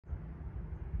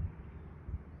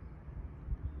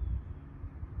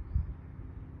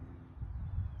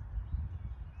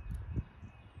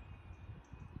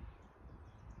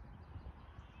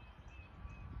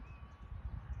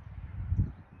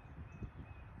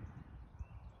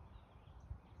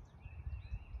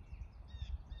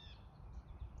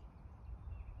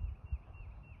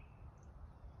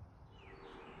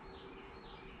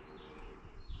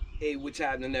Hey, what's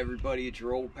happening, everybody? It's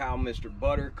your old pal Mr.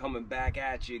 Butter coming back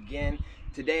at you again.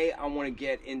 Today I want to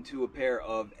get into a pair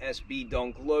of SB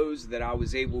Dunk Lows that I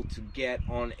was able to get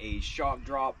on a shock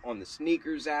drop on the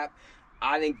SNKRS app.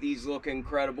 I think these look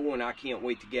incredible and I can't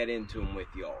wait to get into them with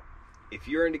y'all. If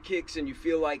you're into kicks and you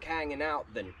feel like hanging out,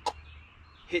 then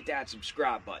hit that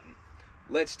subscribe button.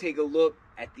 Let's take a look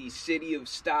at the City of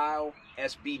Style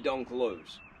SB Dunk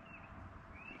Lows.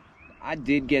 I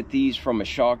did get these from a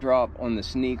shock drop on the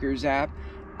SNKRS app.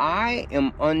 I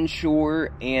am unsure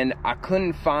and I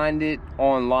couldn't find it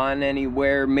online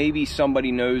anywhere. Maybe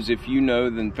somebody knows. If you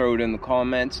know, then throw it in the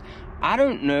comments. I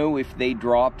don't know if they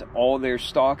dropped all their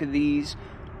stock of these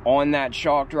on that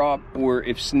shock drop or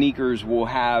if SNKRS will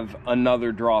have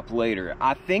another drop later.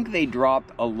 I think they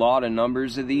dropped a lot of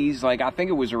numbers of these. Like, I think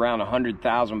it was around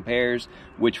 100,000 pairs,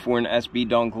 which for an SB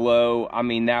Dunk Low, I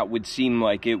mean, that would seem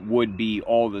like it would be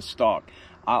all the stock.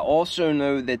 I also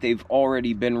know that they've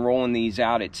already been rolling these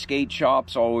out at skate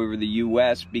shops all over the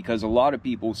US because a lot of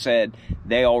people said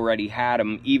they already had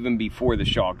them even before the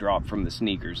shock drop from the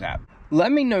SNKRS app.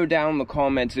 Let me know down in the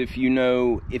comments if you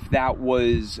know if that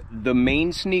was the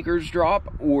main SNKRS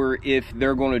drop or if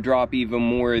they're going to drop even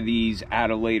more of these at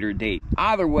a later date.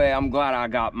 Either way, I'm glad I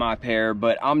got my pair,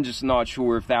 but I'm just not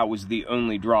sure if that was the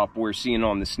only drop we're seeing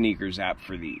on the SNKRS app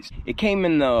for these. It came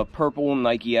in the purple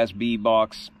Nike SB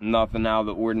box, nothing out of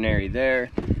the ordinary there.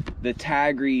 The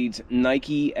tag reads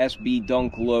Nike SB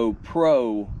Dunk Low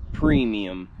Pro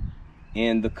Premium,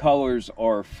 and the colors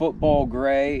are football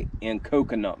gray and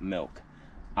coconut milk.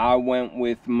 I went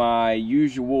with my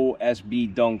usual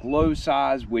SB Dunk Low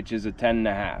size, which is a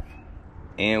 10.5.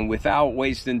 And without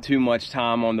wasting too much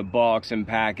time on the box and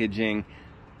packaging,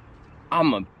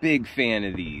 I'm a big fan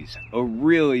of these, a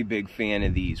really big fan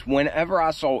of these. Whenever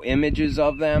I saw images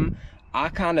of them, I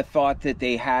kind of thought that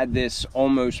they had this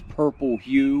almost purple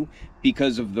hue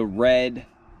because of the red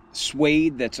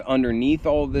suede that's underneath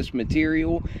all of this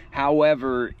material.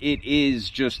 However, it is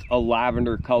just a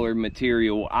lavender colored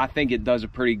material. I think it does a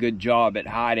pretty good job at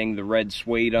hiding the red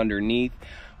suede underneath.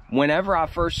 Whenever I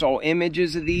first saw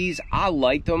images of these, I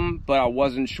liked them, but I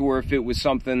wasn't sure if it was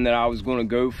something that I was going to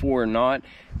go for or not.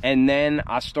 And then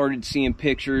I started seeing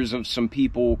pictures of some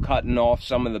people cutting off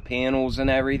some of the panels and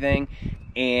everything,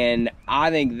 and I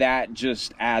think that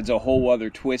just adds a whole other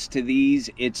twist to these.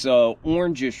 It's a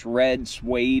orangish red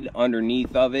suede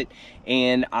underneath of it,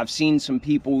 and I've seen some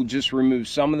people just remove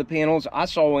some of the panels. I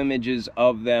saw images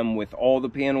of them with all the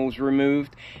panels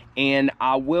removed, and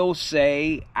I will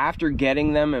say, after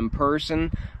getting them in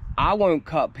person, I won't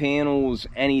cut panels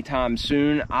anytime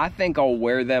soon. I think I'll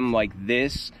wear them like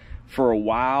this for a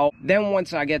while. Then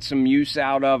once I get some use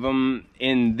out of them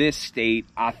in this state,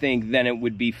 I think then it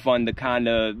would be fun to kind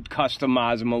of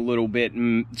customize them a little bit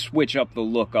and switch up the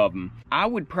look of them. I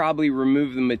would probably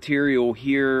remove the material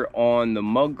here on the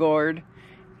mud guard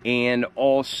and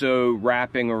also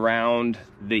wrapping around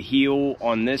the heel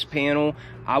on this panel.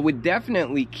 I would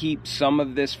definitely keep some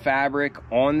of this fabric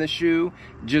on the shoe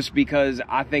just because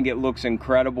I think it looks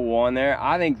incredible on there.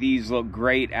 I think these look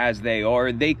great as they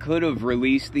are. They could have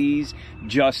released these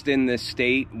just in this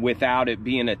state without it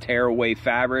being a tearaway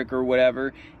fabric or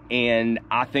whatever, and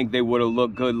I think they would have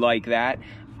looked good like that.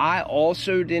 I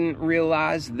also didn't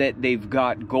realize that they've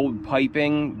got gold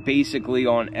piping basically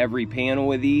on every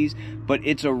panel of these, but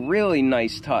it's a really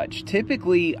nice touch.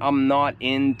 Typically, I'm not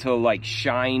into like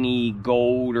shiny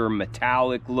gold or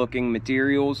metallic looking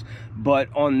materials, but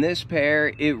on this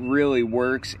pair, it really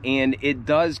works, and it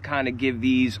does kind of give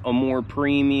these a more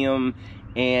premium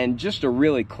and just a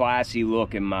really classy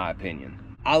look in my opinion.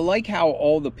 I like how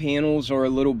all the panels are a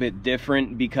little bit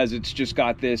different because it's just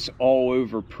got this all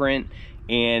over print,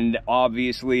 and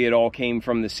obviously it all came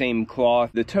from the same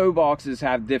cloth. The toe boxes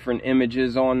have different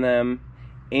images on them,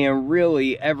 and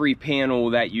really every panel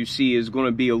that you see is going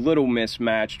to be a little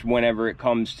mismatched whenever it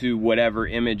comes to whatever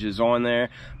image is on there.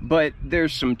 But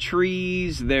there's some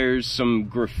trees, there's some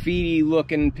graffiti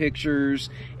looking pictures,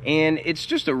 and it's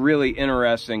just a really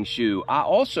interesting shoe. I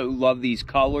also love these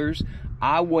colors.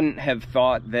 I wouldn't have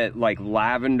thought that like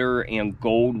lavender and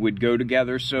gold would go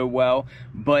together so well,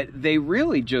 but they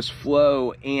really just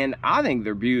flow, and I think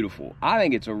they're beautiful. I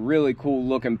think it's a really cool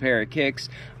looking pair of kicks.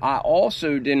 I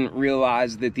also didn't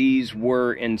realize that these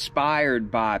were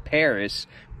inspired by Paris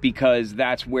because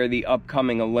that's where the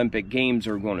upcoming Olympic Games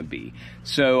are going to be.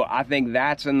 So I think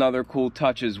that's another cool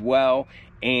touch as well.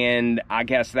 and I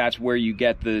guess that's where you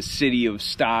get the City of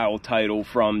Style title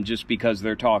from, just because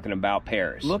they're talking about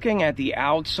Paris. Looking at the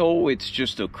outsole, it's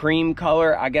just a cream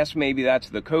color. I guess maybe that's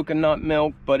the coconut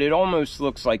milk, but it almost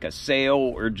looks like a sail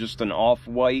or just an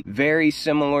off-white. Very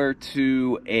similar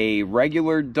to a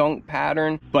regular Dunk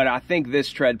pattern, but I think this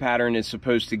tread pattern is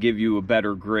supposed to give you a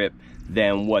better grip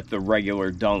than what the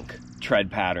regular Dunk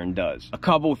tread pattern does. A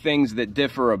couple things that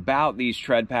differ about these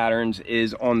tread patterns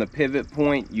is on the pivot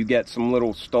point, you get some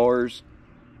little stars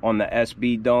on the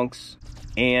SB Dunks,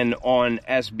 and on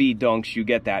SB Dunks you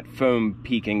get that foam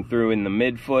peeking through in the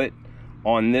midfoot.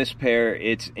 On this pair,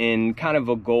 it's in kind of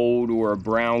a gold or a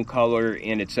brown color,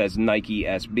 and it says Nike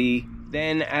SB.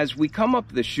 Then as we come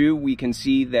up the shoe, we can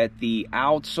see that the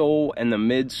outsole and the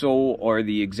midsole are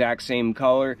the exact same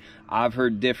color. I've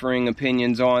heard differing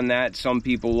opinions on that. Some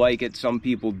people like it, some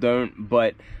people don't,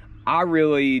 but I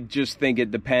really just think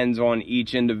it depends on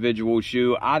each individual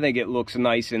shoe. I think it looks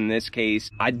nice in this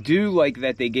case. I do like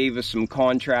that they gave us some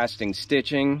contrasting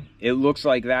stitching. It looks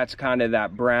like that's kind of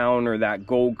that brown or that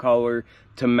gold color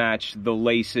to match the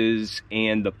laces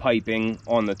and the piping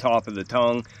on the top of the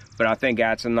tongue, but I think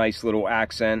that's a nice little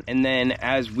accent. And then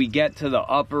as we get to the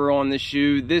upper on the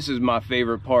shoe, this is my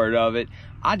favorite part of it.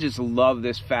 I just love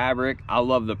this fabric. I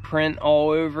love the print all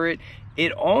over it.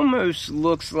 It almost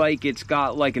looks like it's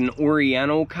got like an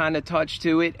oriental kind of touch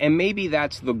to it, and maybe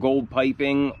that's the gold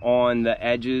piping on the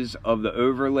edges of the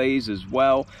overlays as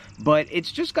well, but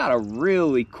it's just got a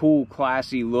really cool,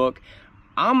 classy look.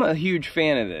 I'm a huge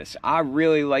fan of this. I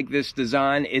really like this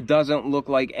design. It doesn't look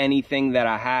like anything that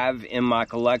I have in my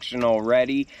collection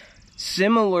already.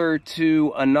 Similar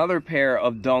to another pair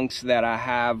of Dunks that I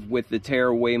have with the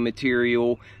tearaway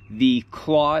material, the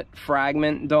Clot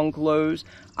Fragment Dunk Lows.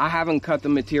 I haven't cut the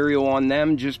material on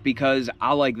them just because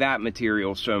I like that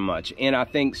material so much. And I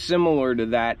think similar to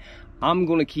that, I'm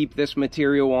going to keep this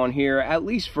material on here at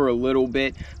least for a little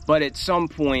bit, but at some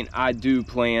point I do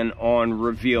plan on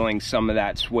revealing some of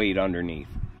that suede underneath.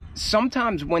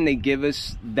 Sometimes when they give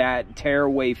us that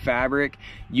tearaway fabric,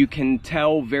 you can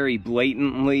tell very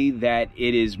blatantly that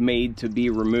it is made to be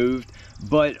removed.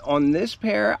 But on this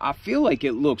pair, I feel like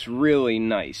it looks really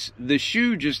nice. The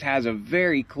shoe just has a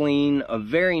very clean, a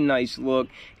very nice look,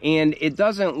 and it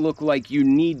doesn't look like you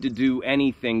need to do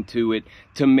anything to it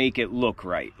to make it look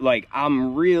right. Like,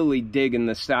 I'm really digging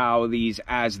the style of these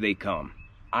as they come.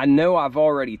 I know I've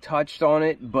already touched on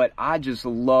it, but I just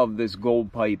love this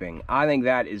gold piping. I think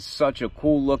that is such a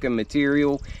cool looking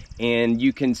material, and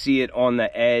you can see it on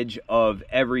the edge of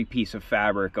every piece of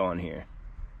fabric on here.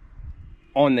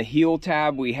 On the heel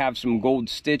tab, we have some gold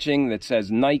stitching that says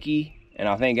Nike, and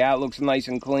I think that looks nice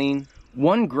and clean.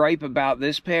 One gripe about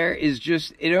this pair is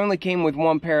just it only came with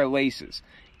one pair of laces.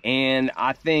 And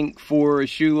I think for a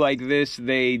shoe like this,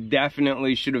 they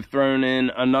definitely should have thrown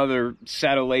in another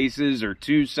set of laces or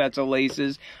two sets of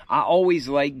laces. I always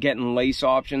like getting lace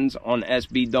options on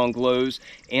SB Dunk Lows,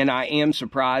 and I am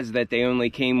surprised that they only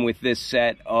came with this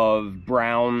set of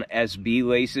brown SB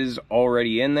laces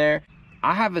already in there.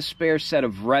 I have a spare set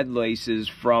of red laces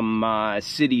from my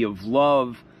City of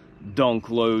Love Dunk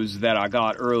Lows that I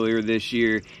got earlier this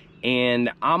year, and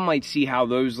I might see how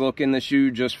those look in the shoe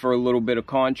just for a little bit of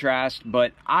contrast,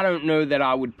 but I don't know that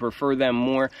I would prefer them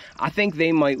more. I think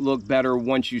they might look better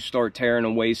once you start tearing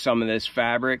away some of this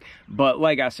fabric, but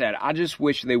like I said, I just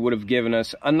wish they would have given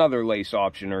us another lace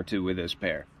option or two with this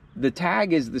pair. The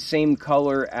tag is the same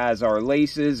color as our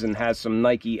laces and has some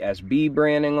Nike SB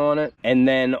branding on it, and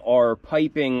then our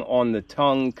piping on the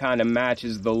tongue kind of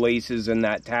matches the laces in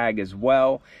that tag as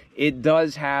well. It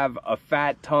does have a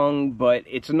fat tongue, but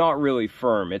it's not really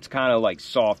firm. It's kind of like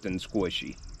soft and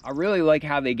squishy. I really like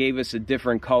how they gave us a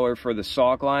different color for the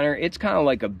sock liner. It's kind of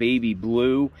like a baby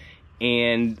blue,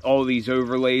 and all these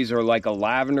overlays are like a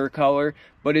lavender color,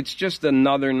 but it's just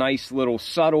another nice little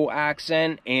subtle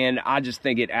accent, and I just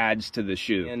think it adds to the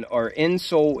shoe. And our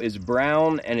insole is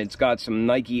brown, and it's got some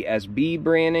Nike SB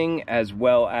branding as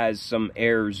well as some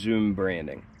Air Zoom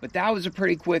branding. But that was a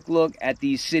pretty quick look at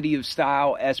these City of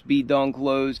Style SB Dunk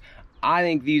Lows. I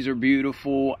think these are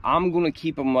beautiful. I'm going to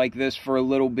keep them like this for a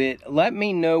little bit. Let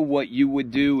me know what you would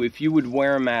do, if you would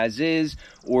wear them as is,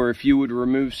 or if you would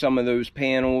remove some of those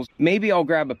panels. Maybe I'll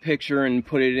grab a picture and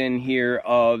put it in here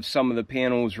of some of the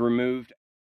panels removed.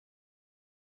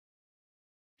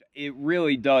 It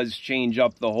really does change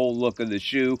up the whole look of the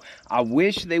shoe. I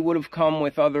wish they would have come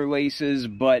with other laces,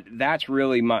 but that's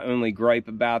really my only gripe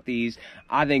about these.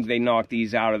 I think they knocked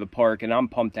these out of the park, and I'm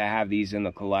pumped to have these in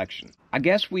the collection. I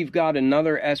guess we've got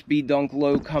another SB Dunk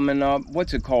Low coming up.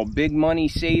 What's it called? Big Money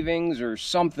Savings or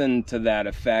something to that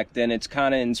effect. And it's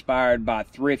kind of inspired by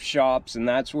thrift shops and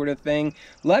that sort of thing.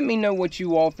 Let me know what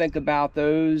you all think about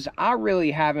those. I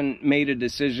really haven't made a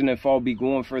decision if I'll be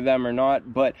going for them or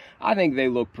not, but I think they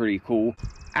look pretty cool.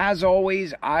 As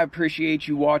always, I appreciate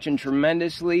you watching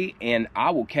tremendously, and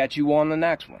I will catch you on the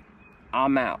next one.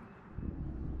 I'm out.